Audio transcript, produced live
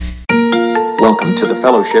Welcome to the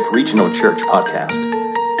Fellowship Regional Church podcast.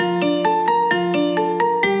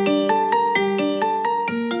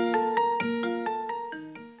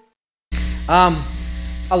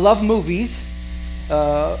 I love movies.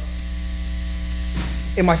 One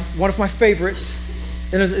of my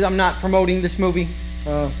favorites, and I'm not promoting this movie.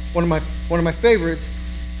 One of my favorites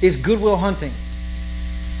is Good Will Hunting.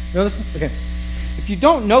 You know this one? Okay. If you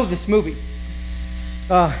don't know this movie,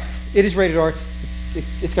 it is rated R.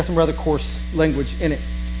 It's got some rather coarse language in it,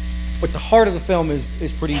 but the heart of the film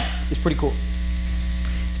is pretty cool.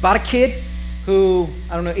 It's about a kid who,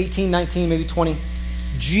 I don't know, 18, 19, maybe 20,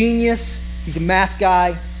 genius. He's a math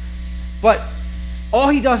guy, but all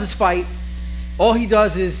he does is fight. All he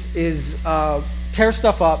does is tear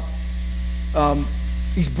stuff up.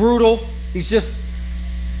 He's brutal. He's just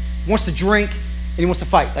wants to drink and he wants to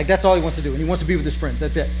fight. Like, that's all he wants to do, and he wants to be with his friends.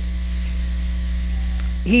 That's it.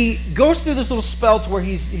 He goes through this little spell to where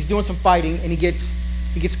he's doing some fighting, and he gets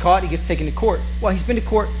caught. He gets taken to court. Well, he's been to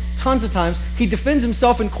court tons of times. He defends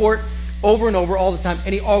himself in court over and over all the time,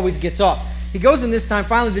 and he always gets off. He goes in this time.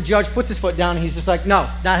 Finally, the judge puts his foot down, and he's just like, no,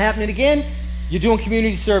 not happening again. You're doing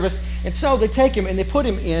community service. And so they take him, and they put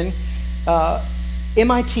him in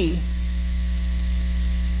MIT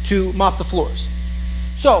to mop the floors.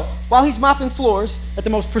 So while he's mopping floors at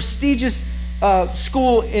the most prestigious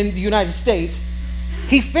school in the United States,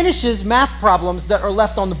 he finishes math problems that are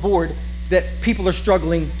left on the board that people are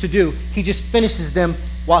struggling to do. He just finishes them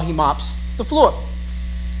while he mops the floor.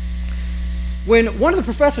 When one of the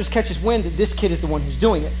professors catches wind that this kid is the one who's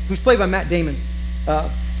doing it, who's played by Matt Damon,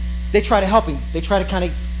 they try to help him. They try to kind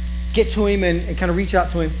of get to him and kind of reach out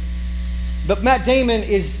to him. But Matt Damon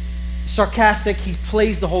is sarcastic. He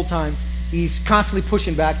plays the whole time. He's constantly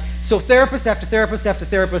pushing back. So therapist after therapist after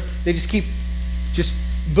therapist, they just keep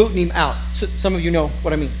booting him out. So some of you know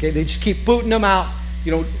what I mean. Okay, they just keep booting him out.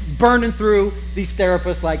 Burning through these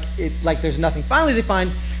therapists like there's nothing. Finally, they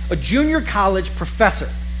find a junior college professor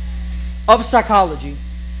of psychology,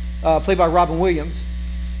 played by Robin Williams,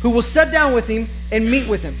 who will sit down with him and meet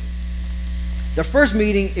with him. Their first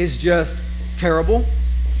meeting is just terrible,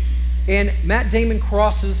 and Matt Damon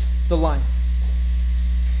crosses the line.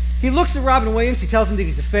 He looks at Robin Williams. He tells him that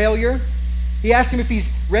he's a failure. He asks him if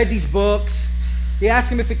he's read these books. He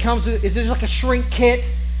asks him if it comes with, is there like a shrink kit?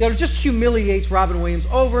 That just humiliates Robin Williams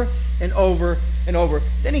over and over and over.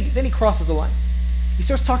 Then he crosses the line. He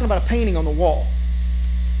starts talking about a painting on the wall.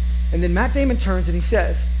 And then Matt Damon turns and he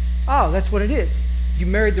says, oh, that's what it is. You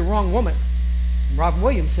married the wrong woman. And Robin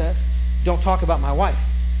Williams says, don't talk about my wife.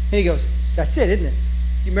 And he goes, that's it, isn't it?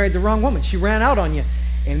 You married the wrong woman. She ran out on you.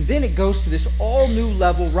 And then it goes to this all new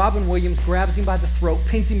level. Robin Williams grabs him by the throat,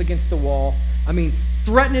 pins him against the wall.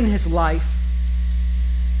 Threatening his life.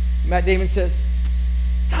 Matt Damon says,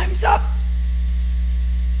 time's up.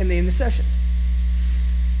 And they end the session.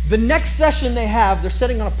 The next session they have, they're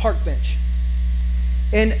sitting on a park bench.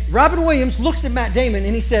 And Robin Williams looks at Matt Damon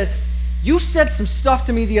and he says, you said some stuff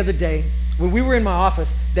to me the other day when we were in my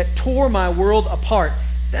office that tore my world apart.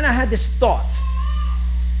 Then I had this thought.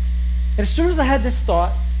 And as soon as I had this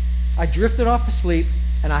thought, I drifted off to sleep,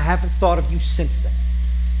 and I haven't thought of you since then.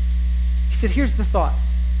 He said, here's the thought.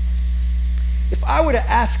 If I were to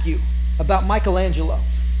ask you about Michelangelo,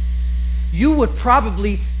 you would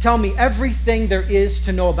probably tell me everything there is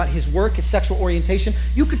to know about his work, his sexual orientation.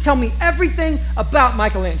 You could tell me everything about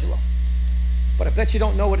Michelangelo. But I bet you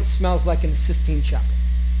don't know what it smells like in the Sistine Chapel.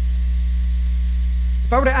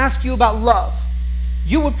 If I were to ask you about love,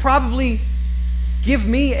 you would probably give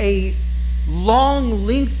me a long,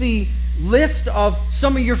 lengthy list of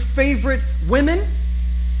some of your favorite women.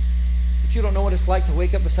 But you don't know what it's like to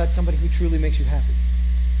wake up beside somebody who truly makes you happy.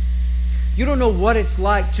 You don't know what it's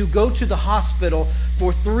like to go to the hospital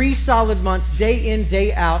for 3 solid months, day in,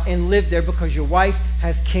 day out, and live there because your wife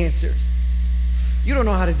has cancer. You don't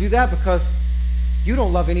know how to do that because you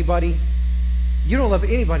don't love anybody. You don't love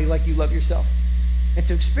anybody like you love yourself. And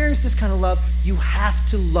to experience this kind of love, you have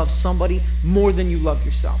to love somebody more than you love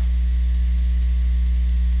yourself.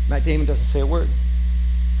 Matt Damon doesn't say a word.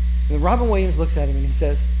 And then Robin Williams looks at him and he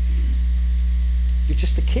says, you're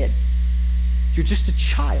just a kid. You're just a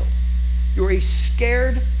child. You're a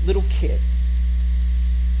scared little kid.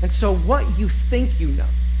 And so what you think you know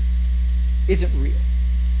isn't real.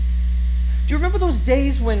 Do you remember those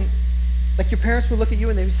days when, like, your parents would look at you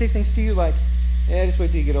and they would say things to you like, just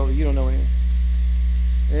wait till you get older. You don't know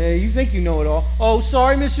anything. You think you know it all. Oh,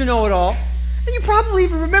 sorry, Mr. Know-It-All. And you probably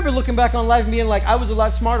even remember looking back on life and being like, I was a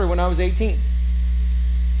lot smarter when I was 18.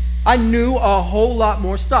 I knew a whole lot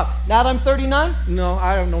more stuff. Now that I'm 39, no,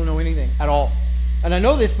 I don't know anything at all. And I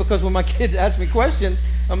know this because when my kids ask me questions,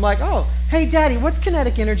 I'm like, oh, hey, Daddy, what's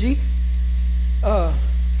kinetic energy? uh,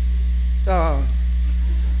 uh,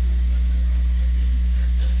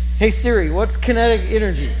 hey Siri, what's kinetic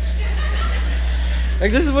energy?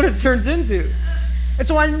 Like, this is what it turns into. And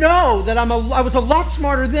so I know that I was a lot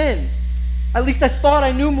smarter then. At least I thought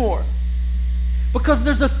I knew more. Because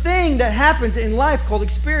there's a thing that happens in life called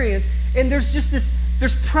experience, and there's just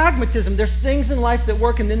there's pragmatism. There's things in life that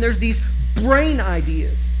work, and then there's these brain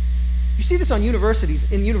ideas. You see this in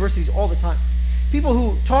universities all the time. People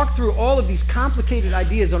who talk through all of these complicated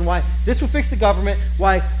ideas on why this would fix the government,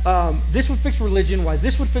 why this would fix religion, why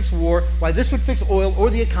this would fix war, why this would fix oil or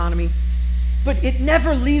the economy. But it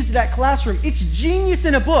never leaves that classroom. It's genius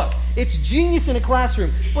in a book. It's genius in a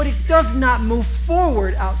classroom. But it does not move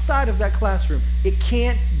forward outside of that classroom. It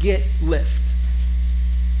can't get lift.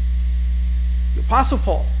 The Apostle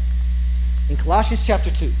Paul, in Colossians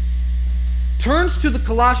chapter 2, turns to the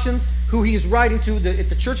Colossians who he is writing to at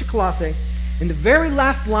the church of Colossae. In the very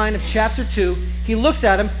last line of chapter 2, he looks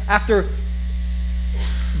at them after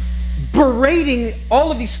berating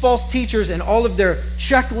all of these false teachers and all of their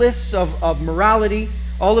checklists of morality,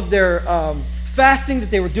 all of their fasting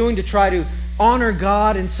that they were doing to try to honor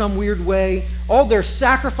God in some weird way, all their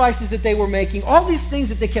sacrifices that they were making, all these things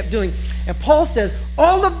that they kept doing. And Paul says,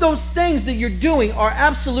 all of those things that you're doing are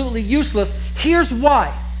absolutely useless. Here's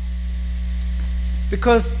why.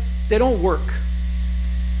 Because they don't work.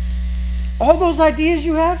 All those ideas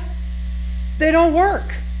you have, they don't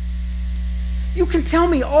work. You can tell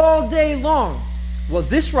me all day long, well,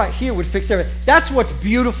 this right here would fix everything. That's what's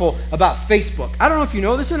beautiful about Facebook. I don't know if you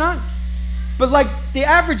know this or not, but like the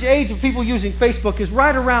average age of people using Facebook is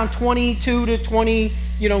right around 22 to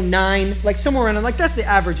 29, like somewhere around, like that's the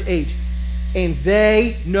average age. And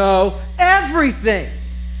they know everything.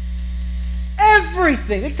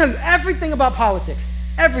 Everything. They can tell you everything about politics.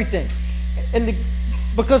 Everything. And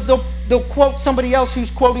because they'll quote somebody else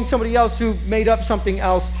who's quoting somebody else who made up something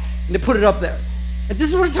else, and they put it up there. And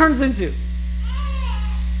this is what it turns into.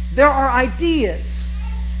 There are ideas,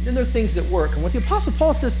 and then there are things that work. And what the Apostle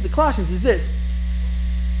Paul says to the Colossians is this.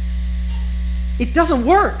 It doesn't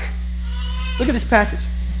work. Look at this passage.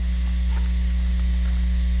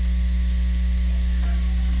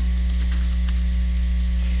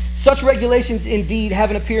 Such regulations indeed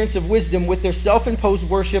have an appearance of wisdom with their self-imposed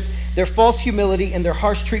worship, their false humility, and their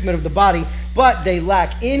harsh treatment of the body, but they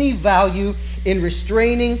lack any value in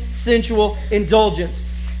restraining sensual indulgence.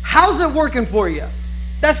 How's it working for you?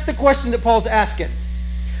 That's the question that Paul's asking.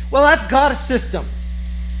 Well, I've got a system.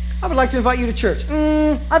 I would like to invite you to church.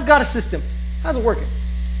 I've got a system. How's it working?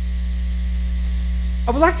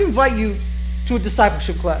 I would like to invite you to a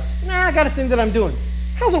discipleship class. I got a thing that I'm doing.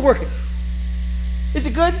 How's it working? Is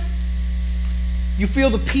it good? You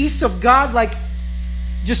feel the peace of God like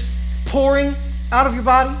just pouring out of your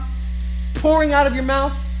body, pouring out of your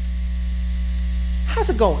mouth? How's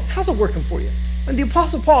it going? How's it working for you? And the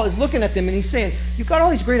Apostle Paul is looking at them and he's saying, you've got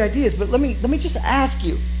all these great ideas, but let me just ask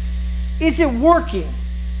you, is it working?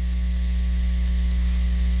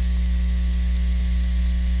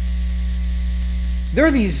 There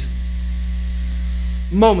are these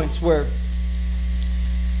moments where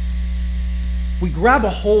we grab a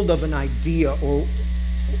hold of an idea or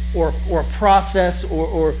a process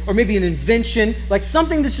or maybe an invention, like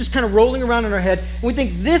something that's just kind of rolling around in our head, and we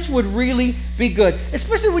think this would really be good,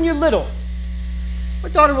 especially when you're little. My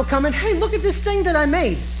daughter will come in, hey, look at this thing that I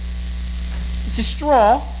made. It's a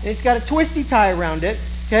straw, and it's got a twisty tie around it,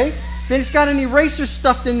 okay? Then it's got an eraser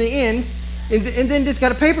stuffed in the end, and then it's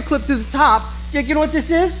got a paper clip through the top. Jake, you know what this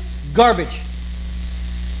is? Garbage.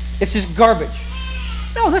 It's just garbage.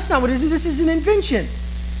 No, that's not what it is. This is an invention.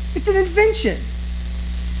 It's an invention.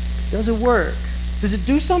 Does it work? Does it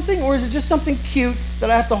do something, or is it just something cute that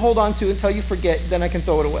I have to hold on to until you forget, then I can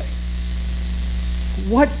throw it away?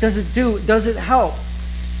 What does it do? Does it help?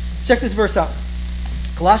 Check this verse out.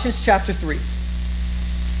 Colossians chapter 3.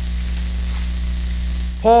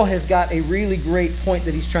 Paul has got a really great point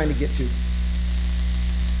that he's trying to get to.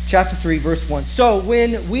 Chapter 3, verse 1. So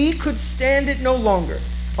when we could stand it no longer.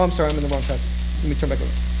 Oh, I'm sorry, I'm in the wrong passage. Let me turn back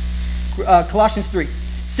over. Colossians 3.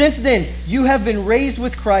 Since then, you have been raised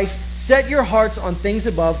with Christ. Set your hearts on things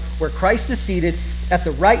above, where Christ is seated at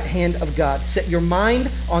the right hand of God. Set your mind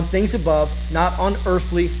on things above, not on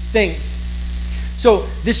earthly things. So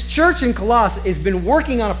this church in Colossae has been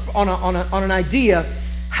working on an idea.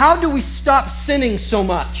 How do we stop sinning so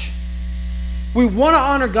much? We want to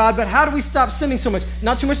honor God, but how do we stop sinning so much?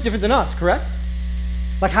 Not too much different than us, correct?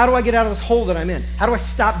 Like, how do I get out of this hole that I'm in? How do I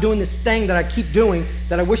stop doing this thing that I keep doing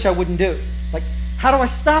that I wish I wouldn't do? Like, how do I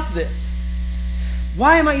stop this?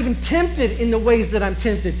 Why am I even tempted in the ways that I'm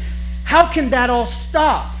tempted? How can that all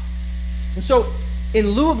stop? And so in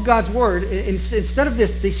lieu of God's word, instead of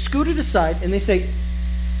this, they scoot it aside and they say,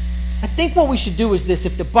 I think what we should do is this.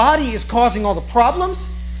 If the body is causing all the problems,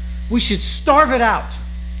 we should starve it out.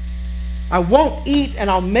 I won't eat and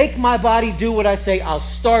I'll make my body do what I say. I'll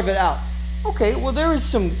starve it out. Okay, well, there is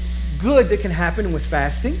some good that can happen with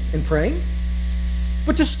fasting and praying.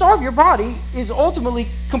 But to starve your body is ultimately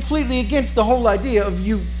completely against the whole idea of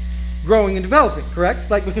you growing and developing, correct?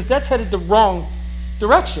 Because that's headed the wrong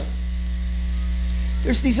direction.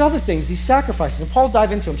 There's these other things, these sacrifices, and Paul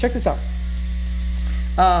dive into them. Check this out.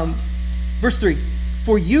 Verse 3,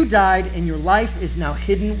 for you died and your life is now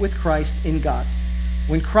hidden with Christ in God.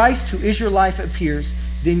 When Christ, who is your life, appears,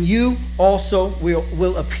 then you also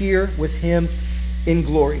will appear with him in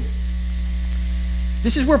glory.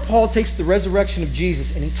 This is where Paul takes the resurrection of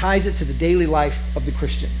Jesus and he ties it to the daily life of the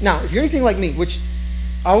Christian. Now, if you're anything like me, which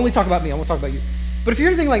I'll only talk about me, I won't talk about you. But if you're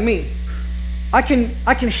anything like me, I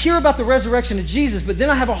can hear about the resurrection of Jesus, but then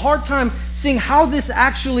I have a hard time seeing how this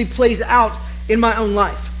actually plays out in my own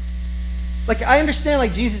life. I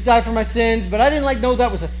understand, Jesus died for my sins, but I didn't, know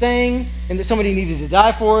that was a thing and that somebody needed to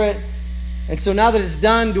die for it. And so now that it's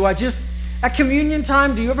done, at communion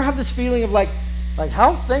time, do you ever have this feeling of,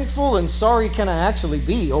 how thankful and sorry can I actually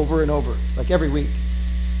be over and over, every week?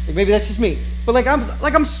 Maybe that's just me. But,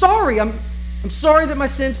 I'm sorry. I'm sorry that my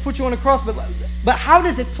sins put you on a cross, but how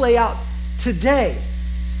does it play out today?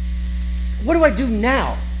 What do I do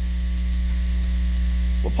now?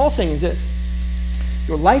 What Paul's saying is this.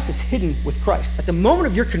 Your life is hidden with Christ. At the moment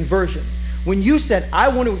of your conversion, when you said, I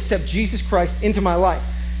want to accept Jesus Christ into my life,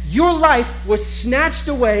 your life was snatched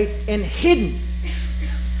away and hidden.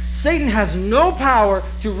 Satan has no power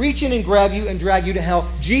to reach in and grab you and drag you to hell.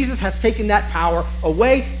 Jesus has taken that power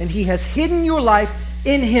away and he has hidden your life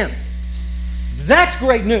in him. That's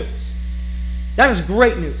great news. That is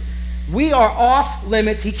great news. We are off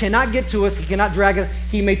limits. He cannot get to us. He cannot drag us.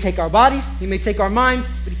 He may take our bodies. He may take our minds,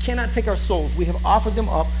 but he cannot take our souls. We have offered them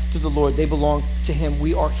up to the Lord. They belong to him.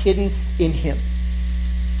 We are hidden in him.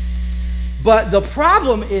 But the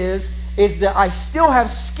problem is that I still have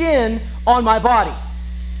skin on my body.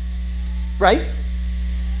 Right?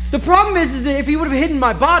 The problem is that if he would have hidden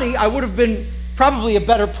my body, I would have been probably a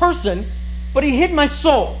better person, but he hid my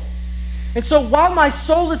soul. And so while my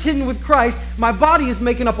soul is hidden with Christ, my body is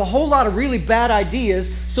making up a whole lot of really bad ideas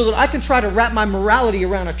so that I can try to wrap my morality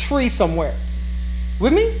around a tree somewhere.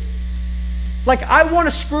 With me? I want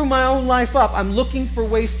to screw my own life up. I'm looking for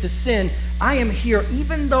ways to sin. I am here.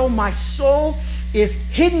 Even though my soul is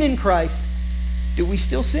hidden in Christ, do we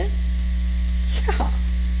still sin? Yeah.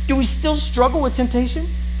 Do we still struggle with temptation?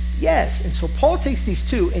 Yes. And so Paul takes these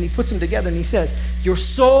two and he puts them together and he says, your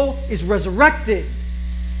soul is resurrected.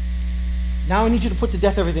 Now I need you to put to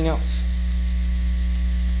death everything else.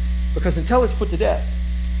 Because until it's put to death,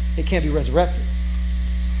 it can't be resurrected.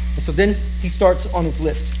 And so then he starts on his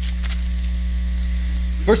list.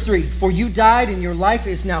 Verse 3, for you died and your life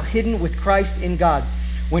is now hidden with Christ in God.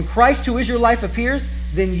 When Christ, who is your life, appears,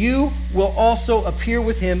 then you will also appear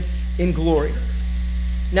with him in glory.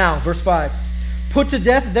 Now, verse 5, put to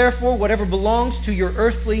death, therefore, whatever belongs to your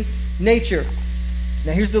earthly nature.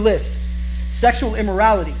 Now here's the list. Sexual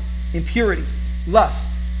immorality, impurity, lust,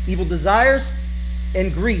 evil desires,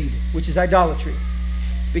 and greed, which is idolatry.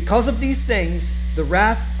 Because of these things, the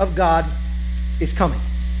wrath of God is coming.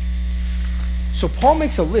 So Paul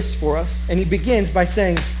makes a list for us, and he begins by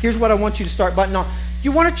saying, here's what I want you to start buttoning on.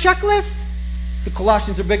 You want a checklist? The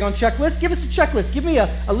Colossians are big on checklists. Give us a checklist. Give me a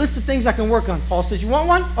list of things I can work on. Paul says, you want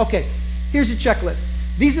one? Okay, here's a checklist.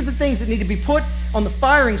 These are the things that need to be put on the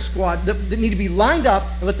firing squad, that need to be lined up,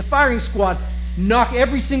 and let the firing squad knock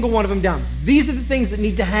every single one of them down. These are the things that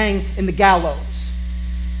need to hang in the gallows.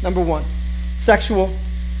 Number 1, sexual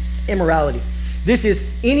immorality. This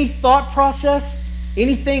is any thought process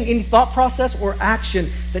or action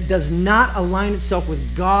that does not align itself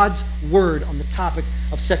with God's word on the topic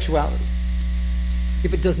of sexuality.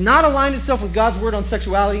 If it does not align itself with God's word on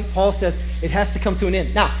sexuality, Paul says it has to come to an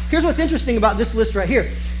end. Now, here's what's interesting about this list right here.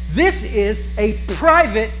 This is a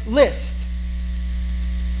private list.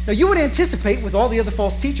 Now, you would anticipate with all the other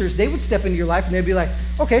false teachers, they would step into your life and they'd be like,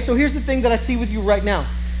 okay, so here's the thing that I see with you right now.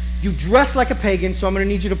 You dress like a pagan, so I'm going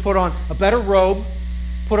to need you to put on a better robe,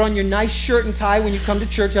 put on your nice shirt and tie when you come to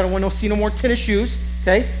church. I don't want to see no more tennis shoes,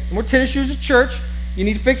 okay? No more tennis shoes at church. You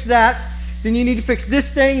need to fix that. Then you need to fix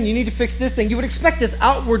this thing, and you need to fix this thing. You would expect this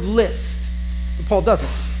outward list, but Paul doesn't.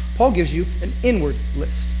 Paul gives you an inward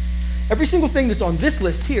list. Every single thing that's on this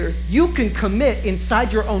list here, you can commit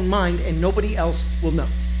inside your own mind, and nobody else will know.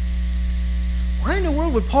 Why in the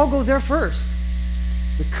world would Paul go there first?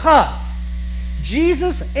 Because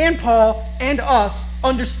Jesus and Paul and us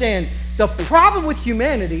understand The problem with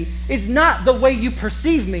humanity is not the way you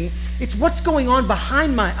perceive me. It's what's going on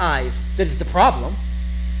behind my eyes that is the problem.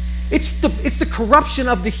 It's the corruption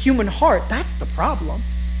of the human heart. That's the problem.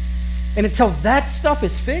 And until that stuff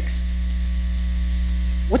is fixed,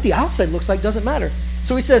 what the outside looks like doesn't matter.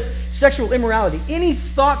 So he says, sexual immorality, any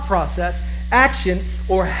thought process, action,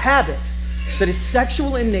 or habit that is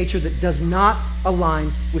sexual in nature that does not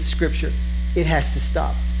align with Scripture, it has to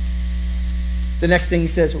stop. The next thing he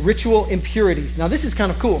says, ritual impurities. Now this is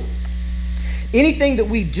kind of cool. Anything that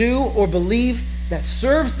we do or believe that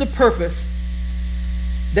serves the purpose,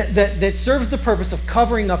 that serves the purpose of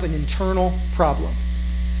covering up an internal problem.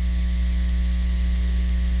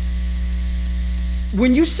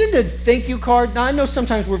 When you send a thank you card, now I know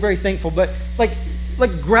sometimes we're very thankful, but like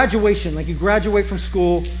graduation, like you graduate from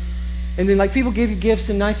school, and then like people give you gifts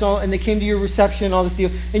and and they came to your reception, all this deal,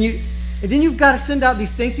 and then you've got to send out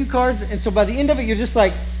these thank you cards, and so by the end of it, you're just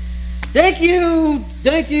like, thank you,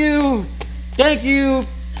 thank you, thank you.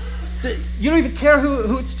 You don't even care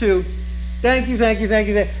who it's to. Thank you, thank you, thank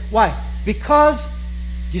you. Why? Because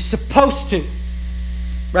you're supposed to,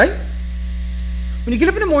 right? When you get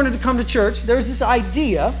up in the morning to come to church, there's this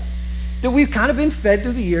idea that we've kind of been fed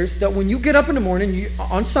through the years that when you get up in the morning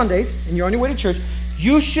on Sundays and you're on your way to church,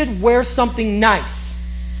 you should wear something nice.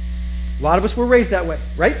 A lot of us were raised that way,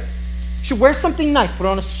 right? You should wear something nice. Put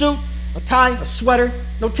on a suit, a tie, a sweater,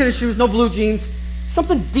 no tennis shoes, no blue jeans,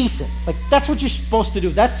 something decent. Like that's what you're supposed to do.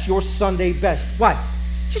 That's your Sunday best. Why?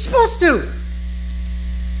 You're supposed to.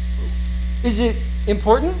 Is it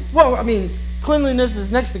important? Well, I mean, cleanliness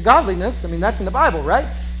is next to godliness. I mean, that's in the Bible, right?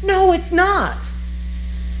 No, it's not.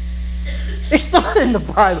 It's not in the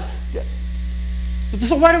Bible.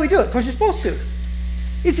 So why do we do it? Because you're supposed to.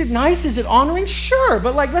 Is it nice? Is it honoring? Sure,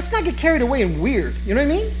 but like, let's not get carried away and weird. You know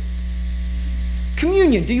what I mean?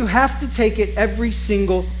 Communion, do you have to take it every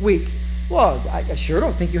single week? Well, I sure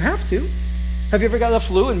don't think you have to. Have you ever got the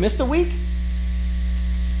flu and missed a week?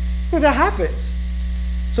 Well, that happens.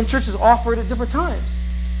 Some churches offer it at different times.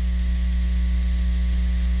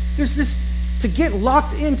 There's this, to get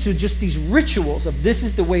locked into just these rituals of this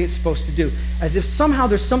is the way it's supposed to do, as if somehow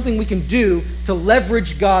there's something we can do to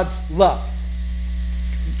leverage God's love.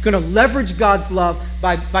 Going to leverage God's love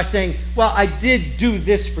by saying, well, I did do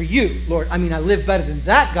this for you, Lord. I mean, I live better than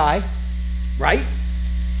that guy, right?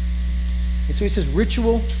 And so he says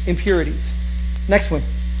ritual impurities. Next one,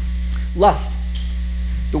 lust.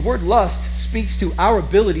 The word lust speaks to our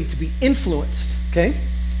ability to be influenced, okay?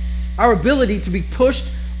 Our ability to be pushed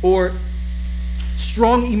or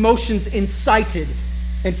strong emotions incited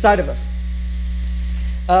inside of us.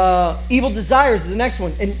 Evil desires is the next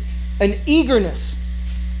one. An eagerness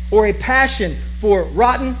or a passion for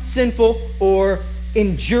rotten, sinful, or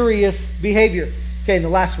injurious behavior. Okay, and the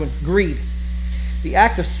last one, greed. The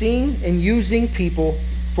act of seeing and using people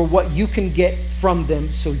for what you can get from them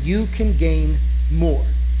so you can gain more.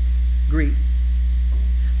 Greed.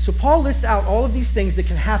 So Paul lists out all of these things that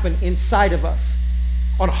can happen inside of us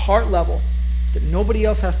on a heart level that nobody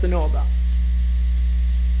else has to know about.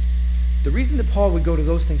 The reason that Paul would go to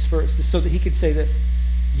those things first is so that he could say this: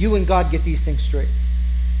 you and God get these things straight.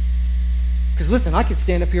 Because listen, I could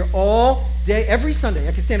stand up here all day, every Sunday.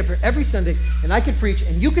 I could stand up here every Sunday and I could preach,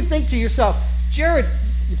 and you could think to yourself, Jared,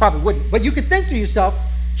 you probably wouldn't, but you could think to yourself,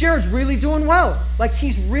 Jared's really doing well. Like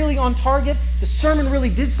he's really on target. The sermon really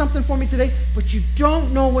did something for me today, but you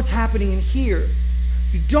don't know what's happening in here.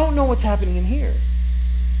 You don't know what's happening in here.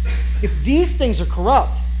 If these things are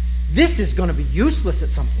corrupt, this is going to be useless at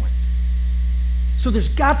some point. So there's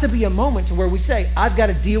got to be a moment to where we say, I've got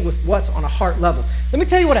to deal with what's on a heart level. Let me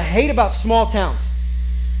tell you what I hate about small towns.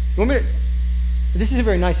 You want me to? This isn't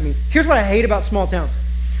very nice of me. Here's what I hate about small towns.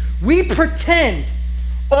 We pretend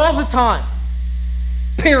all the time.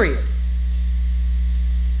 Period.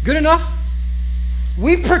 Good enough?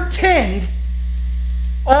 We pretend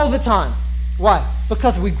all the time. Why?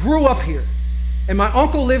 Because we grew up here. And my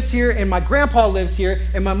uncle lives here, and my grandpa lives here,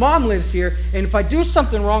 and my mom lives here, and if I do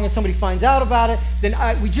something wrong and somebody finds out about it, then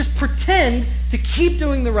we just pretend to keep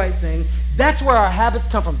doing the right thing. That's where our habits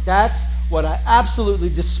come from. That's what I absolutely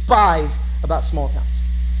despise about small towns.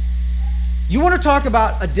 You want to talk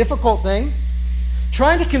about a difficult thing?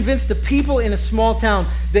 Trying to convince the people in a small town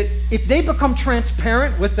that if they become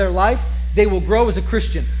transparent with their life, they will grow as a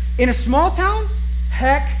Christian. In a small town?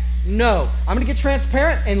 Heck no. I'm going to get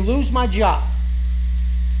transparent and lose my job.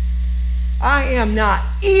 I am not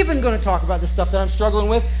even going to talk about the stuff that I'm struggling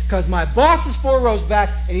with because my boss is 4 rows back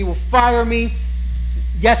and he will fire me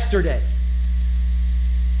yesterday.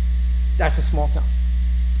 That's a small town.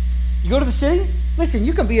 You go to the city, Listen,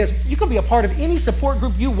 you can be a part of any support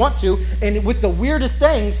group you want to, and with the weirdest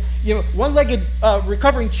things, one-legged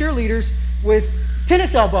recovering cheerleaders with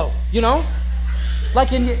tennis elbow,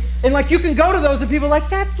 like and like you can go to those and people are like,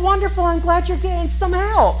 that's wonderful, I'm glad you're getting some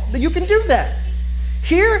help. You can do that.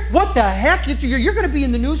 Here, what the heck? You're going to be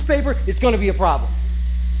in the newspaper, it's going to be a problem.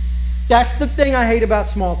 That's the thing I hate about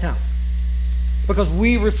small towns, because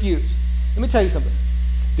we refuse. Let me tell you something.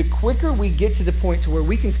 The quicker we get to the point to where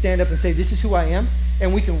we can stand up and say, this is who I am,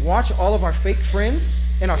 and we can watch all of our fake friends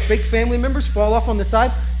and our fake family members fall off on the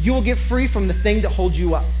side, you will get free from the thing that holds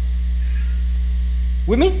you up.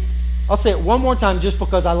 With me? I'll say it one more time just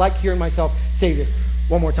because I like hearing myself say this.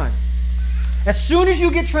 One more time. As soon as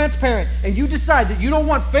you get transparent and you decide that you don't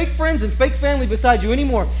want fake friends and fake family beside you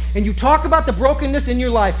anymore, and you talk about the brokenness in your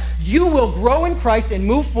life, you will grow in Christ and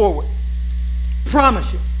move forward.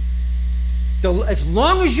 Promise you. As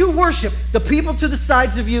long as you worship the people to the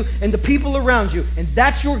sides of you and the people around you, and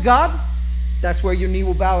that's your God, that's where your knee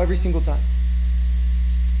will bow every single time.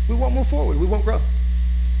 We won't move forward. We won't grow.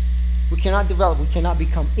 We cannot develop. We cannot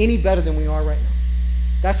become any better than we are right now.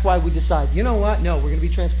 That's why we decide, you know what? No, we're going to be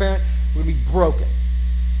transparent. We're going to be broken.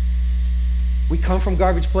 We come from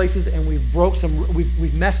garbage places and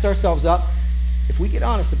we've messed ourselves up. If we get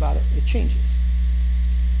honest about it, it changes.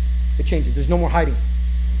 It changes. There's no more hiding.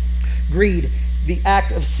 Greed, the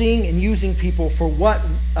act of seeing and using people for what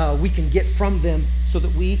we can get from them so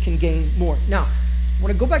that we can gain more. Now, I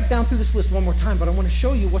want to go back down through this list one more time, but I want to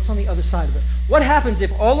show you what's on the other side of it. What happens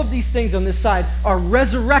if all of these things on this side are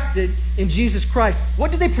resurrected in Jesus Christ? What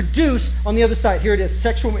do they produce on the other side? Here it is,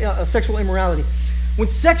 sexual immorality. When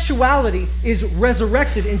sexuality is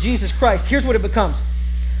resurrected in Jesus Christ, here's what it becomes.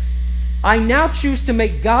 I now choose to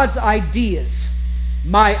make God's ideas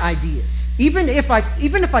my ideas. Even if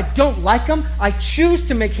I don't like them, I choose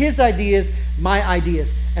to make his ideas my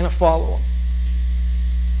ideas, and I follow them.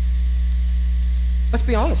 Let's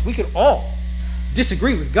be honest, we could all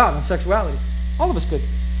disagree with God on sexuality. All of us could,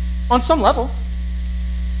 on some level.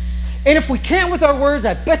 And if we can't with our words,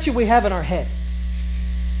 I bet you we have in our head.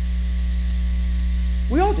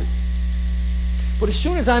 We all do. But as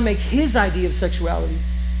soon as I make his idea of sexuality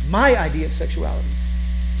my idea of sexuality,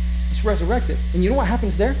 it's resurrected. And you know what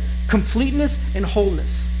happens there? Completeness and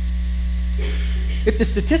wholeness. If the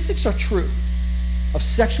statistics are true of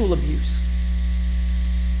sexual abuse,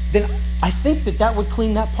 then I think that would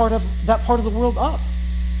clean that part of the world up.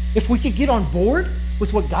 If we could get on board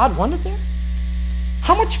with what God wanted there,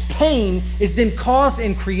 how much pain is then caused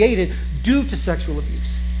and created due to sexual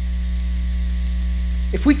abuse?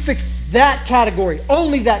 If we fix that category,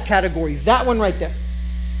 only that category, that one right there,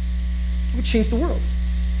 it would change the world.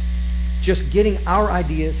 Just getting our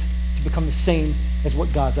ideas to become the same as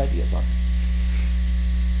what God's ideas are.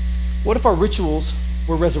 What if our rituals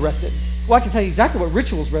were resurrected? Well, I can tell you exactly what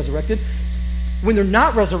rituals resurrected. When they're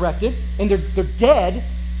not resurrected and they're dead,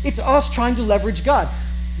 it's us trying to leverage God.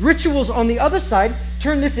 Rituals on the other side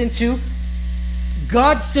turn this into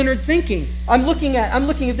God-centered thinking. I'm looking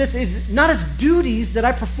at this as not as duties that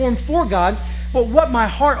I perform for God, but what my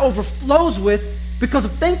heart overflows with because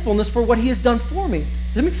of thankfulness for what he has done for me.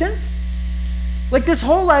 Does that make sense? Like this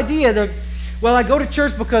whole idea that, well, I go to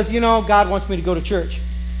church because, God wants me to go to church.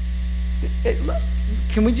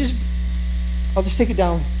 I'll just take it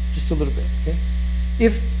down just a little bit, okay?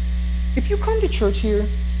 If you come to church here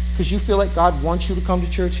because you feel like God wants you to come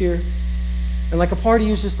to church here, and like a part of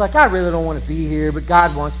you is just like, I really don't want to be here, but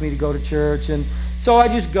God wants me to go to church, and so I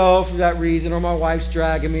just go for that reason, or my wife's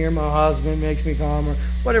dragging me, or my husband makes me come, or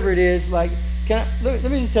whatever it is, like, let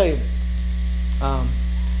me just tell you,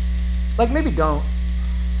 maybe don't.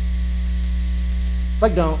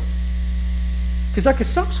 Don't. Because it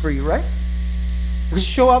sucks for you, right? Because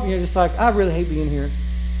you show up and you're just like, I really hate being here.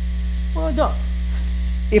 Well, I don't.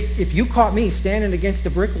 If you caught me standing against a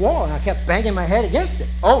brick wall and I kept banging my head against it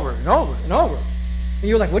over and over and over, and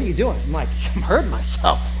you're like, what are you doing? I'm like, I'm hurting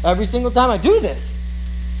myself every single time I do this.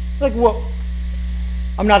 Like, well,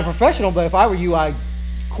 I'm not a professional, but if I were you, I'd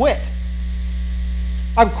quit.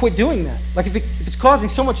 I would quit doing that. Like if it's causing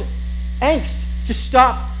so much angst, just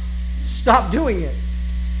stop doing it.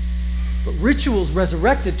 But rituals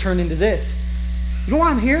resurrected turn into this. You know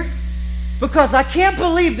why I'm here? Because I can't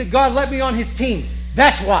believe that God let me on his team.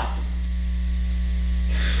 That's why.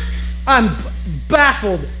 I'm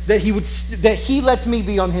baffled that he lets me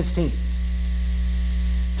be on his team.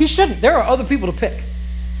 He shouldn't. There are other people to pick.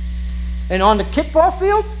 And on the kickball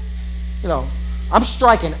field, I'm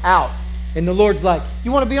striking out. And the Lord's like,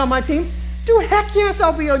 you want to be on my team? Dude, heck yes,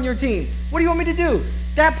 I'll be on your team. What do you want me to do?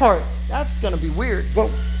 That part, that's going to be weird, but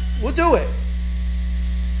we'll do it.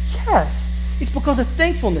 Yes. It's because of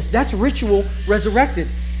thankfulness. That's ritual resurrected.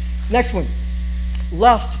 Next one,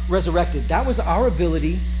 lust resurrected. That was our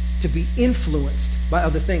ability to be influenced by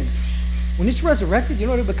other things. When it's resurrected, you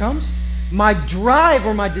know what it becomes? My drive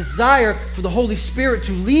or my desire for the Holy Spirit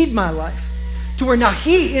to lead my life to where now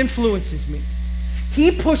He influences me.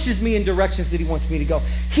 He pushes me in directions that He wants me to go.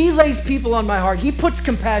 He lays people on my heart. He puts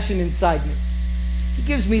compassion inside me. He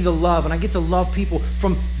gives me the love, and I get to love people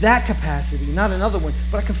from that capacity, not another one,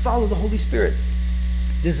 but I can follow the Holy Spirit.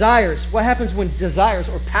 Desires. What happens when desires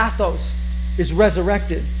or pathos is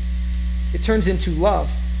resurrected? It turns into love.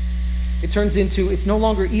 It turns into, it's no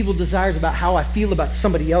longer evil desires about how I feel about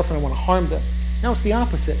somebody else and I want to harm them. Now it's the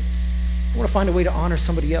opposite. I want to find a way to honor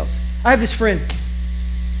somebody else. I have this friend,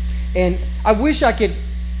 and I wish I could,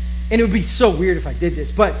 and it would be so weird if I did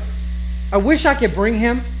this, but I wish I could bring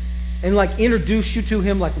him and like introduce you to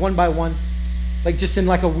him like one by one, like just in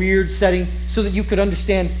like a weird setting so that you could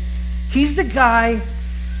understand. He's the guy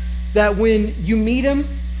that when you meet him,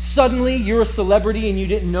 suddenly you're a celebrity and you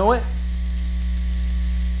didn't know it.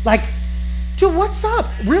 Like, dude, what's up?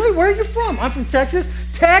 Really? Where are you from? I'm from Texas.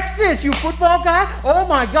 Texas, you football guy? Oh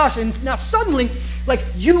my gosh. And now suddenly, like,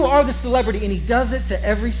 you are the celebrity, and he does it to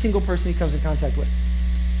every single person he comes in contact with.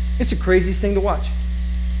 It's the craziest thing to watch.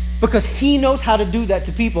 Because he knows how to do that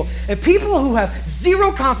to people. And people who have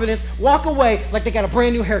zero confidence walk away like they got a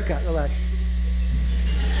brand new haircut. They're like,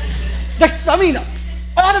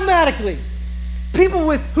 automatically.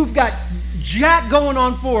 People who've got jack going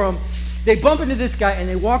on for them, they bump into this guy and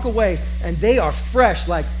they walk away and they are fresh.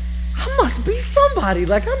 Like, I must be somebody.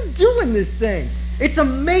 Like, I'm doing this thing. It's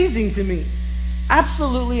amazing to me.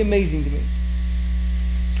 Absolutely amazing to me.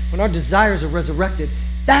 When our desires are resurrected,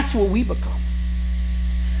 that's what we become.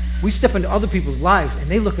 We step into other people's lives and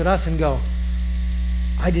they look at us and go,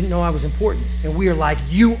 I didn't know I was important. And we are like,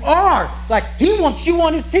 you are. Like, He wants you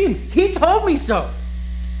on His team. He told me so.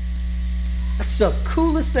 That's the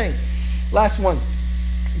coolest thing. Last one,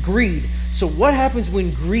 greed. So what happens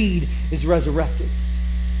when greed is resurrected?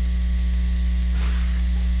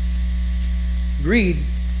 Greed,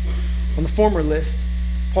 on the former list,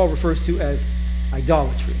 Paul refers to as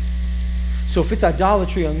idolatry. So if it's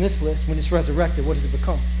idolatry on this list, when it's resurrected, what does it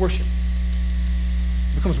become? Worship.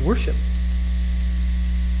 It becomes worship.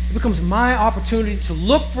 It becomes my opportunity to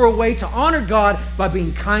look for a way to honor God by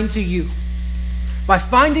being kind to you, by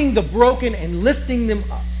finding the broken and lifting them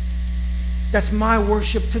up. That's my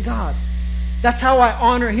worship to God. That's how I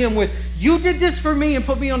honor Him with, you did this for me and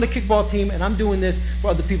put me on the kickball team, and I'm doing this for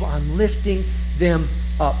other people. I'm lifting them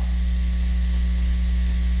up.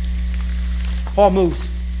 Paul moves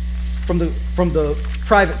from the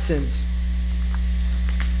private sins,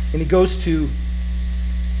 and he goes to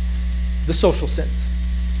the social sins.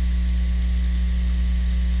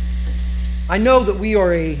 I know that we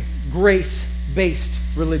are a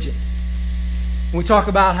grace-based religion. And we talk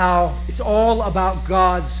about how it's all about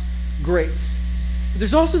God's grace. But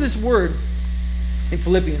there's also this word in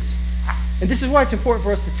Philippians. And this is why it's important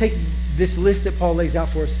for us to take this list that Paul lays out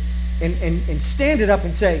for us and stand it up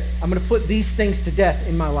and say, I'm going to put these things to death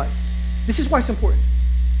in my life. This is why it's important.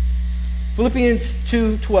 Philippians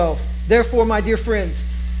 2:12. Therefore, my dear friends,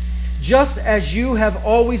 just as you have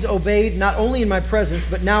always obeyed, not only in my presence,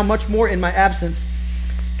 but now much more in my absence,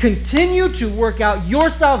 continue to work out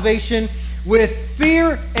your salvation with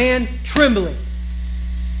fear and trembling.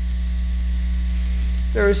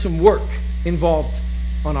 There is some work involved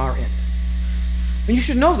on our end. And you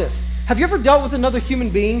should know this. Have you ever dealt with another human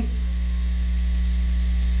being?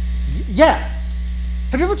 Yeah.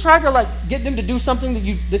 Have you ever tried to get them to do something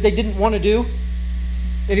that they didn't want to do?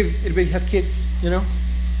 Anybody have kids, you know?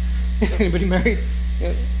 Anybody married?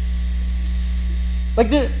 Yeah.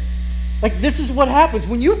 This is what happens.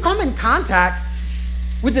 When you come in contact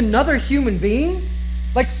with another human being,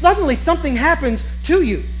 suddenly something happens to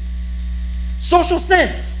you. Social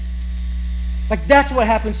sense. That's what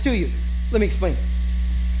happens to you. Let me explain.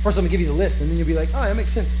 First, I'm going to give you the list, and then you'll be like, oh, that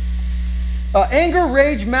makes sense. Anger,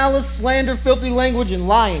 rage, malice, slander, filthy language, and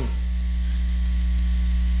lying.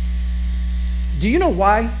 Do you know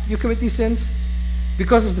why you commit these sins?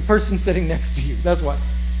 Because of the person sitting next to you. That's why.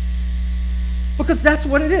 Because that's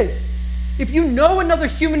what it is. If you know another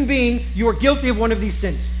human being, you are guilty of one of these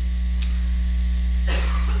sins.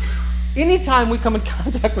 Anytime we come in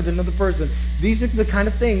contact with another person, these are the kind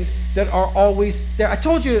of things that are always there. I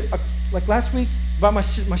told you, last week, about my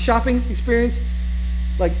shopping experience,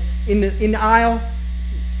 in the aisle,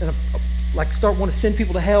 and I want to send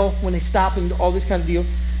people to hell when they stop and all this kind of deal.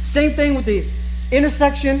 Same thing with the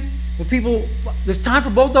intersection, when people, there's time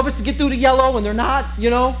for both of us to get through the yellow, and they're not.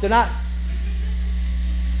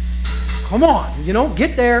 come on,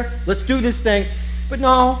 get there. Let's do this thing. But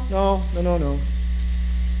no.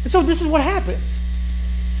 And so this is what happens.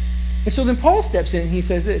 And so then Paul steps in and he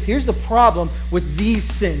says this. Here's the problem with these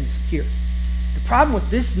sins here. The problem with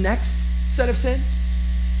this next set of sins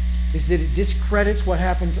is that it discredits what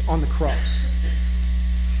happened on the cross.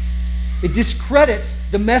 It discredits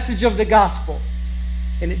the message of the gospel,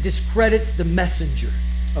 and it discredits the messenger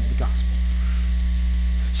of the gospel.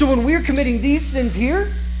 So when we're committing these sins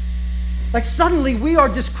here, like suddenly we are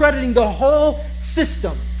discrediting the whole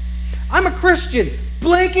system. I'm a Christian.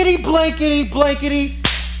 Blankety, blankety, blankety.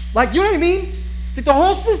 Like, you know what I mean? That the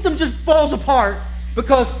whole system just falls apart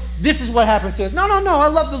because this is what happens to us. No, I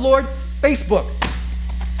love the Lord. Facebook.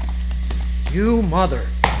 You mother.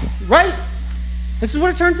 Right? This is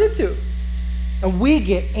what it turns into. And we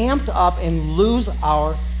get amped up and lose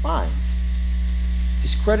our minds,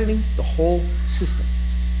 discrediting the whole system.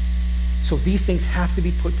 So these things have to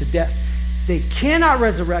be put to death. They cannot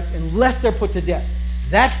resurrect unless they're put to death.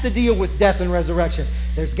 That's the deal with death and resurrection.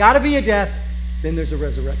 There's got to be a death, then there's a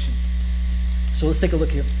resurrection. So let's take a look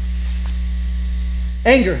here.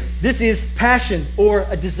 Anger, this is passion or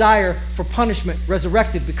a desire for punishment.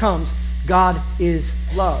 Resurrected becomes God is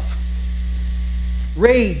love.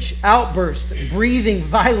 Rage, outburst, breathing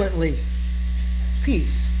violently.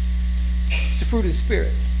 Peace. It's the fruit of the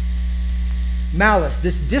Spirit. Malice,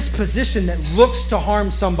 this disposition that looks to harm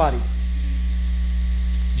somebody.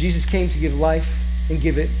 Jesus came to give life and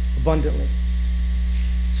give it abundantly.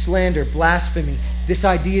 Slander, blasphemy, this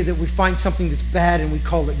idea that we find something that's bad and we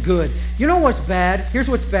call it good. You know what's bad? Here's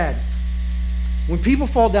what's bad. When people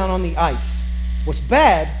fall down on the ice, what's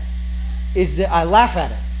bad is that I laugh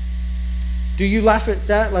at it. Do you laugh at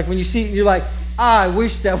that? Like when you see it, you're like, I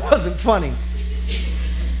wish that wasn't funny.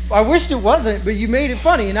 I wished it wasn't, but you made it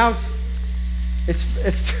funny, and now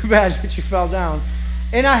it's too bad that you fell down.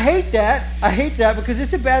 And I hate that. I hate that because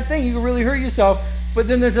it's a bad thing. You can really hurt yourself. But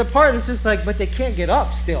then there's a part that's just like, but they can't get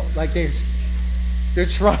up still. Like they're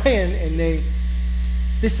trying, and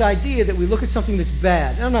this idea that we look at something that's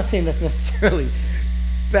bad. And I'm not saying that's necessarily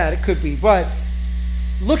bad. It could be. But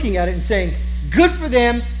looking at it and saying, good for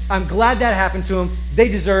them. I'm glad that happened to them. They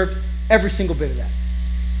deserved every single bit of that.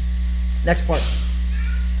 Next part.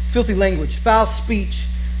 Filthy language, foul speech.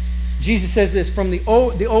 Jesus says this, from the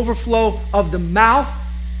overflow of the mouth,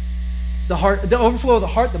 the overflow of the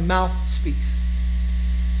heart, the mouth speaks.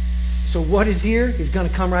 So what is here is going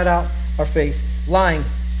to come right out our face. Lying,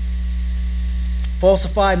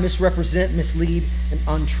 falsify, misrepresent, mislead, and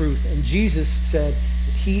untruth. And Jesus said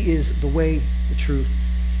that he is the way, the truth,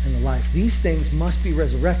 and the life. These things must be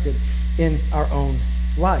resurrected in our own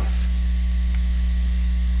life.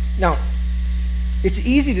 Now, it's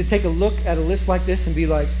easy to take a look at a list like this and be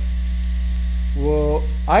like, well,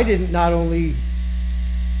 I didn't not only,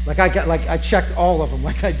 I checked all of them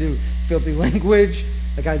like I do. Filthy language,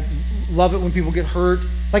 like I love it when people get hurt.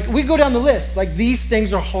 Like we go down the list. Like these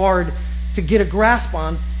things are hard to get a grasp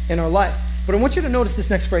on in our life. But I want you to notice this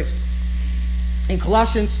next phrase. In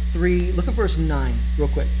Colossians 3, look at verse 9 real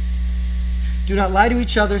quick. Do not lie to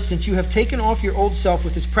each other, since you have taken off your old self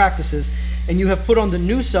with its practices, and you have put on the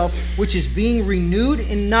new self, which is being renewed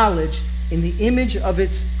in knowledge in the image of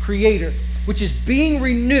its creator. Which is being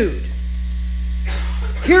renewed.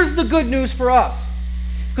 Here's the good news for us.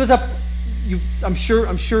 Because I'm sure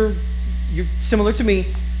you're similar to me.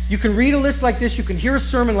 You can read a list like this, you can hear a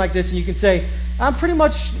sermon like this, and you can say, I'm pretty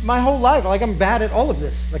much my whole life, I'm bad at all of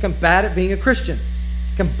this. I'm bad at being a Christian.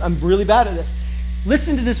 I'm really bad at this.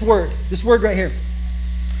 Listen to this word right here.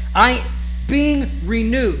 Being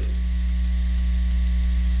renewed.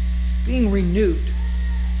 Being renewed.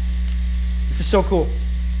 This is so cool.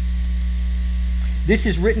 This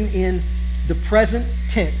is written in the present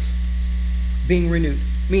tense, being renewed,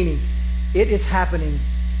 meaning it is happening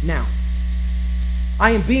now.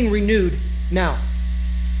 I am being renewed now.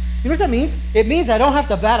 You know what that means? It means I don't have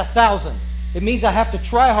to bat 1,000. It means I have to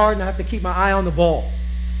try hard and I have to keep my eye on the ball.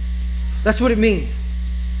 That's what it means.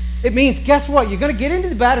 It means, guess what? You're going to get into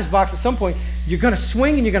the batter's box at some point. You're going to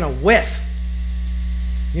swing and you're going to whiff.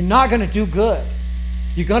 You're not going to do good.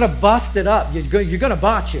 You're going to bust it up. You're going to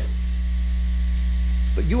botch it.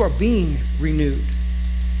 But you are being renewed.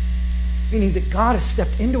 Meaning that God has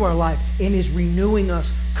stepped into our life and is renewing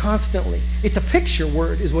us constantly. It's a picture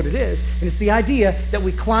word is what it is. And it's the idea that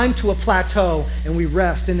we climb to a plateau and we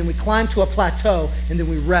rest. And then we climb to a plateau and then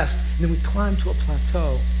we rest. And then we climb to a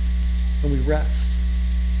plateau and we rest.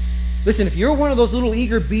 Listen, if you're one of those little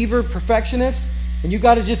eager beaver perfectionists and you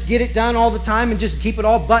got to just get it done all the time and just keep it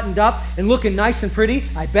all buttoned up and looking nice and pretty,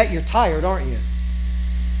 I bet you're tired, aren't you?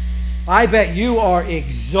 I bet you are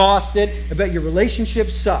exhausted. I bet your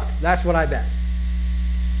relationships suck. That's what I bet.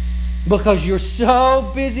 Because you're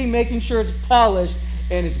so busy making sure it's polished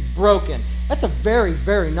and it's broken. That's a very,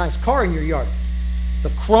 very nice car in your yard. The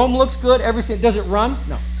chrome looks good. Everything. Does it run?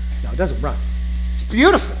 No, it doesn't run. It's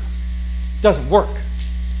beautiful. It doesn't work.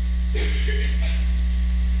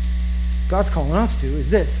 God's calling us to is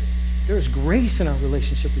this. There is grace in our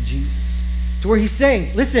relationship with Jesus. To where he's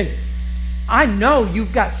saying, listen, I know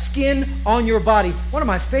you've got skin on your body. One of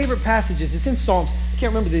my favorite passages, it's in Psalms. I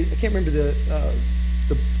can't remember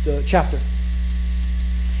the chapter.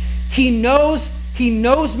 He knows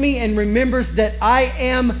me and remembers that I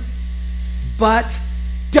am but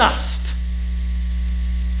dust.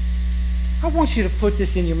 I want you to put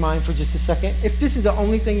this in your mind for just a second. If this is the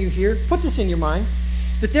only thing you hear, put this in your mind.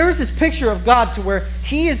 That there is this picture of God to where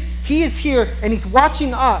he is here and he's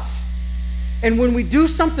watching us. And when we do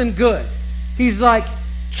something good, he's like,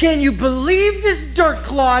 can you believe this dirt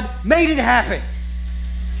clod made it happen?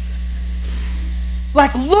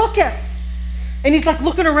 Like, look at it. And he's like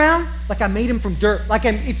looking around, like I made him from dirt.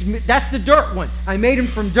 That's the dirt one. I made him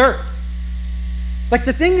from dirt. Like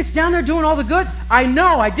the thing that's down there doing all the good, I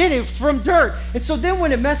know I did it from dirt. And so then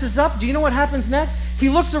when it messes up, do you know what happens next? He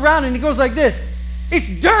looks around and he goes like this. It's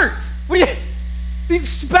dirt. What do you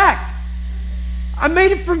expect? I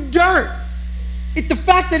made it from dirt. The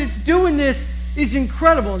fact that it's doing this is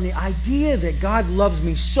incredible. And the idea that God loves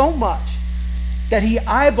me so much that he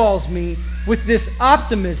eyeballs me with this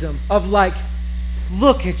optimism of like,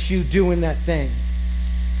 look at you doing that thing.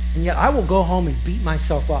 And yet I will go home and beat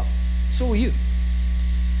myself up. So will you.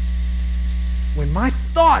 When my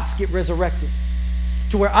thoughts get resurrected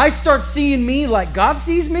to where I start seeing me like God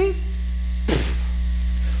sees me,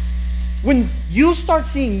 when you start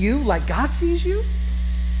seeing you like God sees you,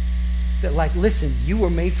 that like, listen, you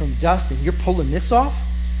were made from dust and you're pulling this off,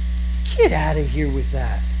 get out of here with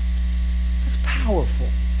that. That's powerful.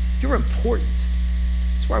 You're important.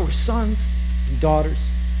 That's why we're sons and daughters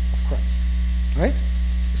of Christ. All right?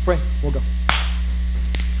 Let's pray. We'll go.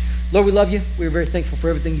 Lord, we love you. We're very thankful for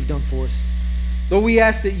everything you've done for us. Lord, we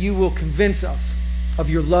ask that you will convince us of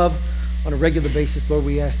your love on a regular basis. Lord,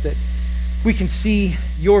 we ask that we can see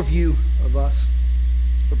your view of us.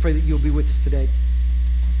 We pray that you'll be with us today.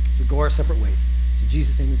 We'll go our separate ways. In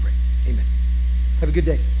Jesus' name we pray. Amen. Have a good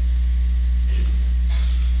day.